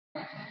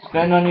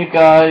going on, you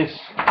guys?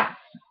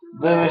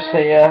 Lewis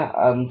here,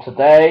 and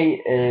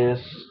today is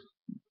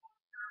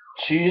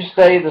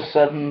Tuesday, the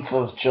 7th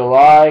of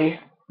July,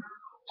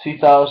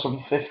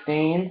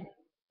 2015,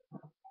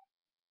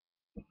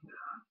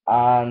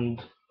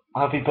 and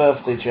happy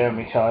birthday,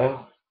 Jeremy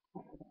Kyle.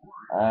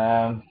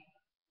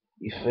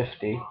 He's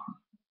 50.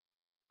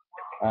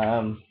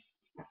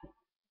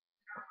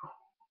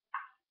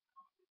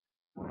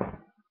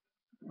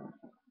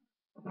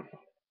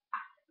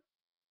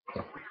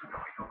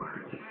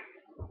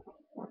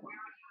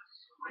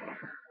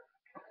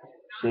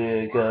 So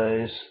yeah,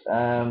 guys,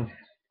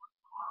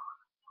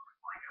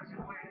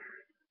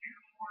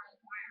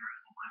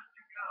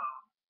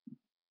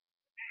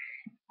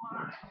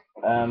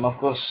 I've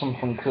got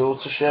something cool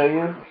to show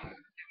you.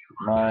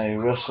 My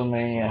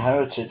WrestleMania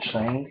Heritage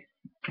thing,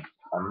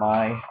 and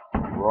my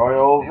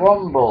Royal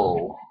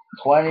Rumble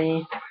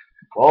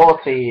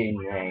 2014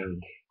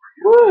 ring.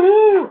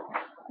 Woohoo!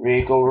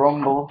 Regal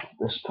Rumble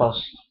this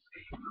past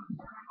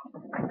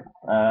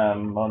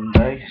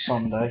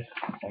Sunday,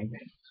 I think.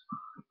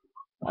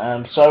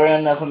 Sorry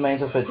I never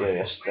made a video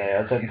yesterday.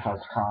 I didn't have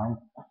time.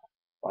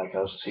 Like, I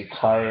was too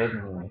tired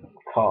and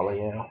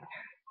partly ill.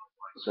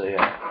 So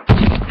yeah.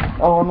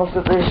 Oh, and look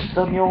at this,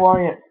 Daniel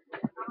Wyatt.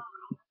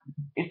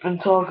 He's been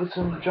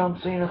targeting John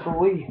Cena for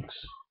weeks.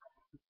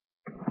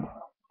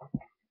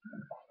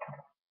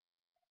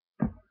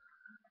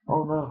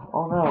 Oh no,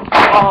 oh no.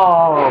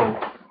 Oh!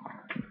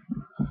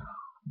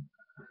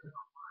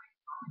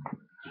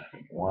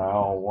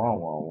 Wow, wow,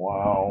 wow,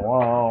 wow,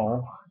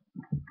 wow.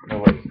 No,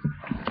 wait.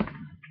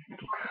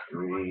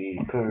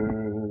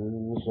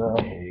 Creepers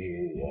are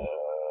here.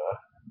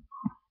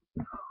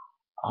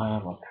 I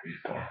am a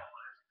creeper.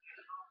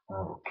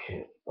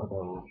 Okay, but I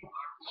will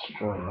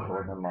destroy the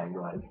whole of my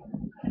life.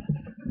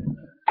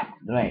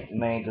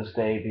 Made his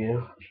debut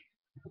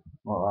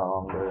not that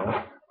long ago.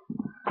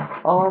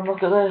 Oh, and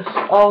look at this.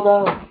 Oh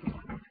no!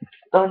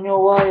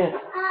 Daniel Wyatt.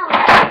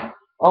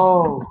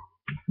 Oh.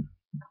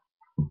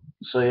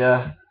 So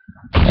yeah,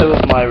 two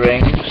of my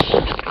rings.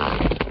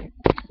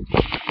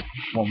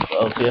 One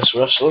for LTS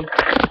Wrestling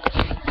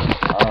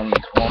and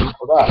one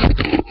for that.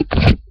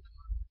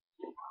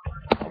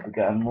 I'll be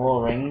getting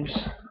more rings.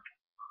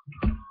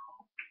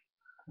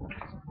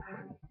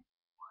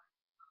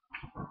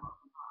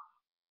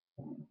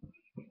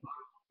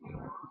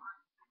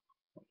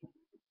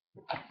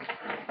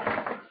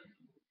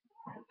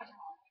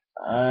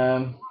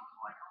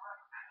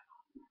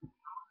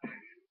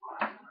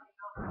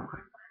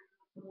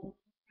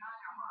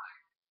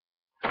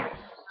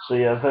 So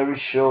yeah, very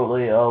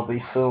shortly I'll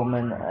be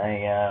filming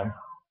a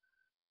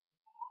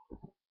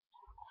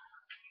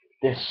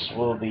this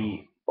will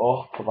be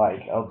up,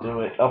 like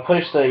I'll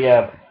post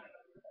a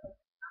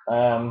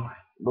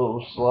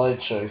little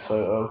slideshow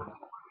photo.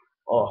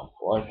 Oh,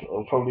 like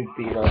it'll probably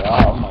be like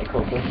that on my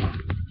cover,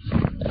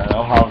 and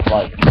I'll have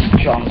like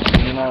John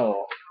Cena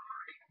or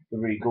the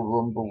Regal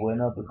Rumble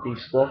winner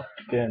Batista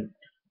can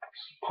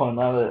point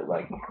at it,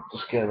 like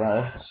just get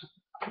that,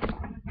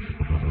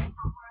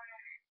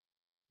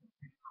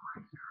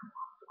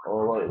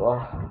 or like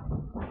that,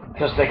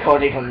 because they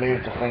can't even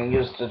move the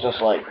fingers to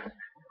just like,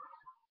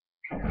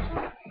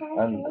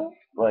 and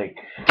like,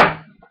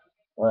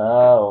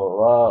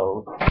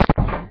 wow,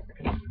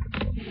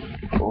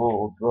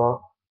 oh god,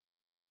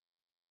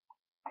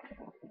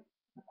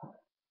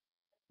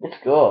 it's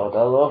good.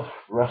 I love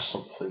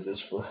wrestling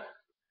figures, but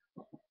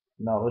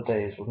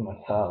nowadays with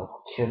Mattel,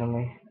 kidding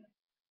me.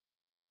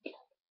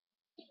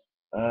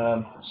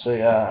 So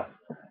yeah,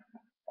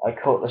 I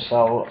cut this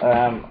out.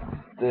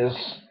 There's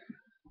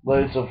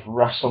loads of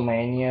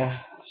WrestleMania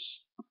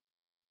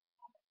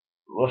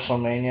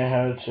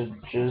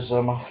heritages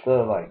I'm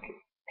after, like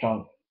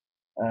John,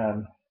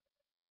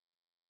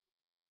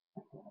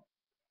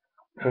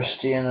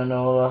 Christian and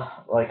all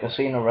that. Like, I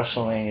seen a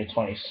WrestleMania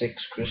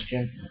 26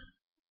 Christian,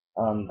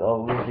 and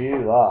I'll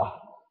review that.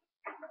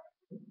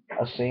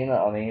 I seen it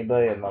on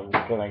eBay, and I'm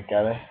gonna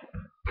get it.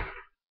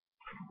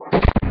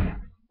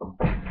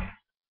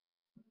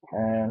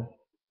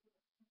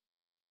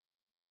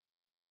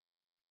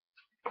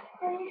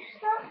 Can you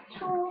stop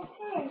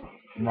talking?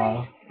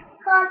 No.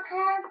 Can't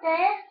have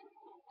this.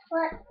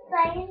 What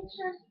science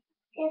just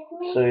give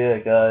me? So yeah,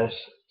 guys.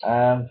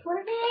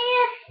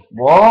 Please.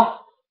 What?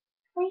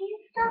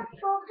 Please stop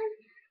talking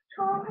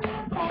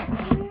about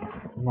me.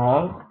 No.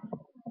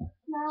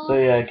 No. So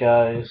yeah,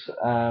 guys.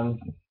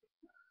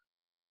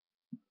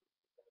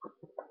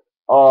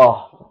 Oh.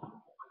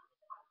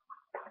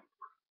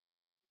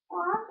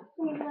 What?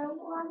 You don't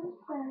want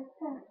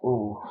to.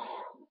 Ooh.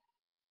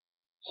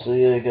 So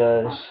yeah,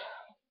 guys.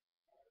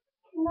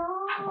 No.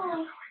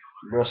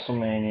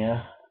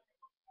 WrestleMania.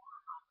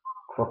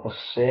 Proper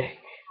sick.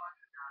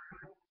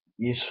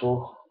 Useful.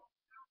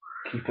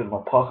 Keep it in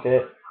my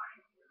pocket.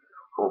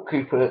 Or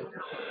keep it.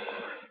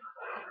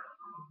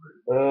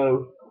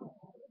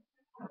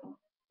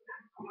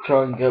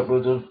 Try and get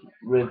rid of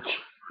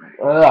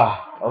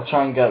I'll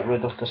try and get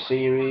rid of the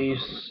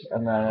series,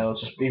 and then it'll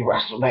just be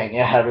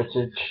WrestleMania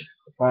Heritage.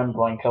 Try and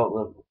blank out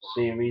the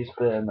series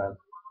bit, and then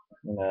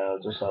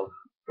just have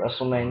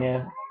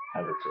WrestleMania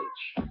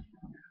Heritage.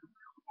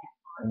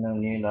 And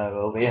then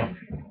there'll be a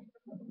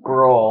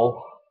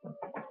brawl.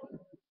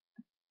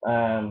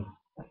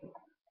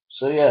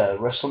 So yeah,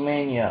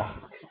 WrestleMania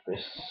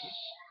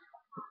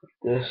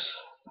this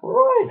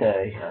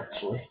Friday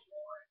actually.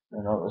 No,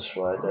 not this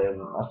Friday.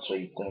 I'm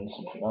actually doing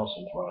something else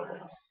on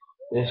Friday.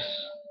 This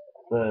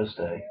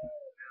Thursday.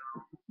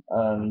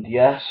 And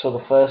yes, for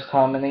the first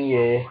time in a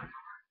year,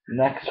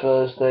 next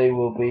Thursday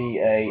will be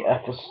a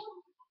episode.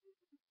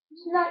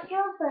 It's not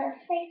your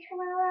birthday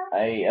tomorrow.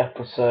 A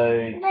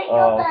episode Is it your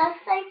of.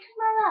 birthday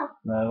tomorrow?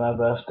 No, my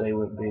birthday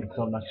won't be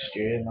until next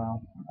year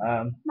now.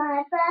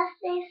 My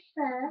birthday's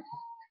first.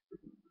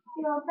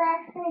 Your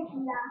birthday's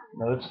last.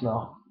 No, it's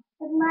not.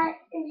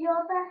 Is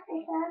your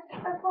birthday first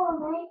before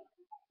me?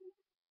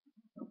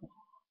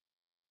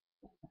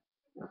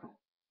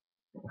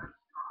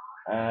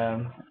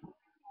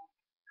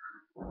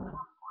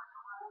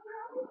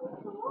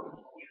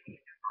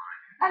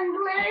 And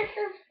Lewis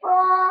is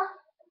 4.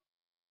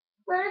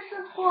 Lewis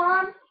is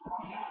 1.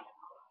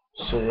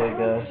 So yeah,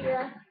 guys.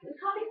 Yeah. Is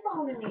Holly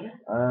phone in here?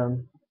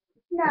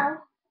 No.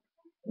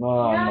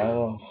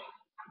 No.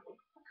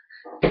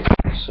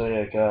 So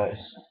yeah, guys.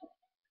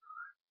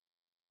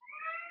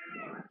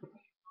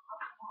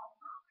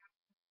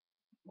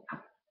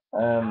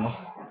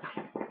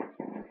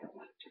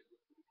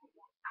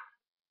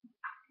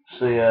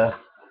 So yeah,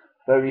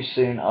 very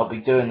soon I'll be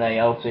doing a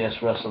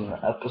LTS wrestling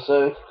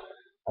episode,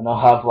 and I'll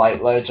have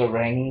like loads of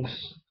rings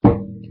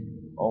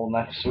all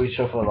next to each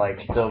other. Like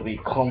they'll be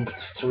clumped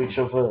to each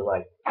other,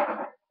 like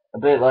a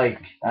bit like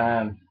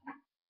that.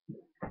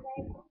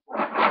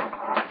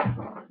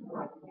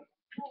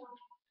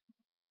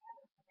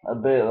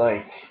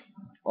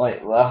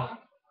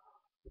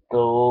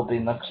 They'll all be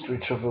next to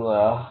each other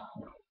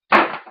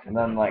there, and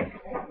then like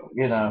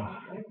you know.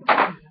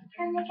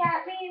 Can you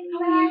get me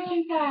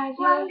No,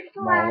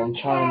 I'm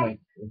trying to make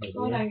a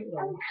video. I'm Do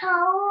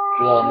cold.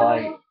 you like my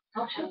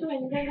I'll shut the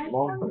window.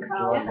 Mom, do you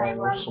like my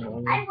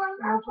wrestling? I want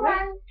a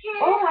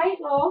blanket. Alright,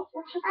 love.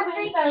 I'll shut the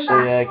window. So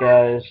yeah,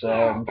 guys,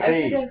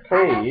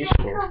 pretty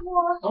useful.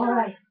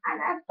 Alright.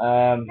 And a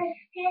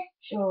biscuit.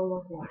 Sure,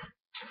 lovely.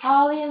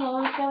 Holly and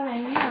Lauren's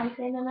going in now,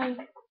 saying the night.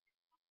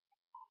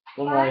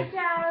 Good Bye, night.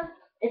 Joe.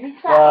 If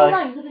it's Bye. settled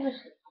now, you could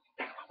just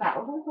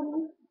settle them for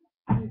me.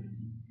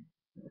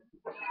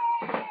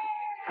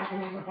 I don't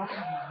know what that's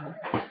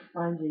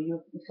mind you,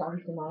 you'll be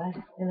sorry tomorrow.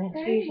 And then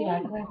squeeze your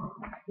head in.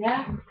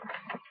 Yeah?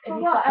 For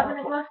what? Having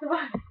a glass of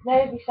wine? No,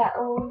 it'll be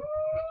settled.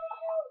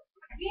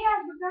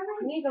 Yeah, we're gonna.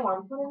 Neither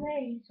one, put in there.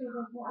 You two of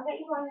them. I'll get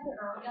you one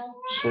out now.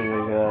 So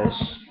yeah, guys.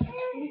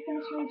 You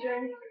finish my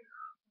drink.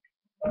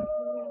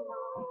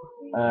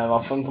 I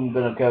think I'm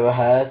gonna go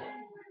ahead.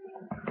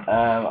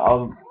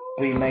 I'll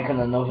be making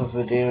another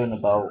video in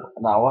about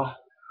an hour.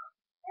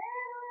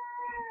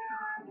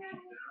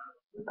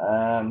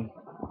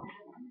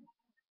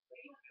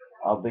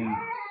 I'll be,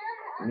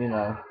 you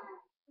know,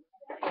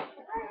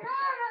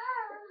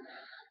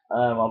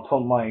 I'll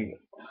put my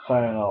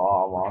phone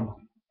alarm on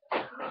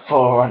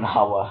for an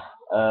hour.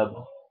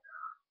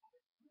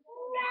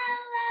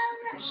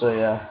 So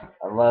yeah,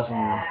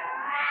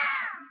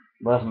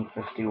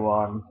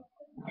 11:51.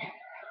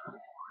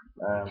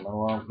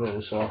 Alarm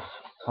goes off.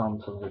 Time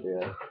for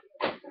video.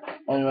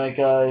 Anyway,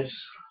 guys,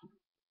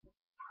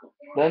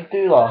 don't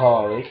do that,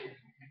 Harley.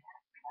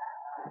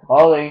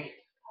 Harley,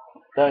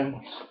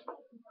 don't.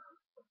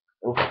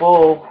 You'll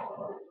fall.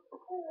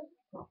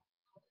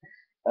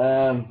 What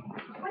are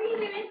you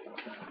doing?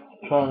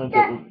 Trying to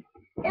get the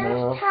It mirror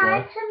was off trying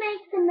there. to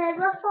make the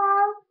mirror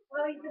fall.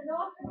 Well, he did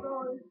not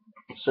fall.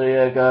 So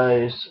yeah,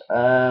 guys,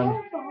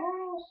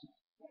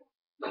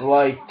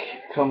 like,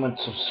 comment,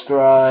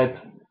 subscribe.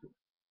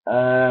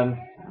 On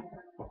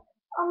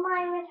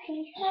my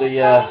repeater. So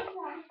yeah,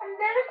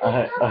 And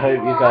I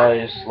hope you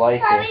guys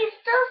like So it. he's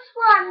just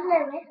one,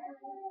 Lewis.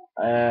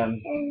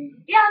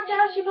 Yeah,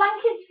 Josh, your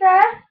blanket's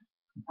there.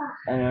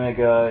 Anyway,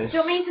 guys. Do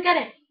you want me to get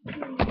it?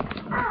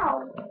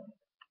 Ow.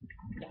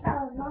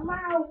 Oh, my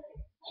mouth.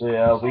 So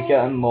yeah, I'll be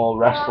getting more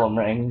wrestling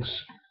rings.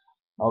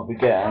 I'll be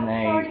getting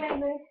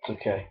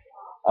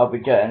I'll be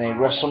getting a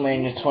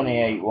WrestleMania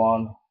 28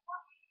 one,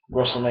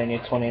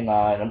 WrestleMania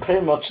 29, and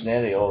pretty much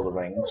nearly all the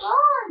rings.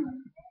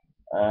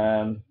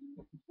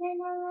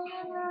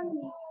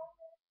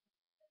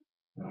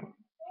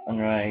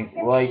 Anyway,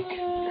 like,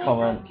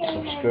 comment,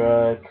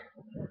 subscribe,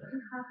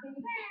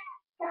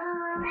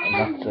 and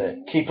that's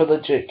it. Keep it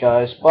legit,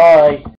 guys. Bye.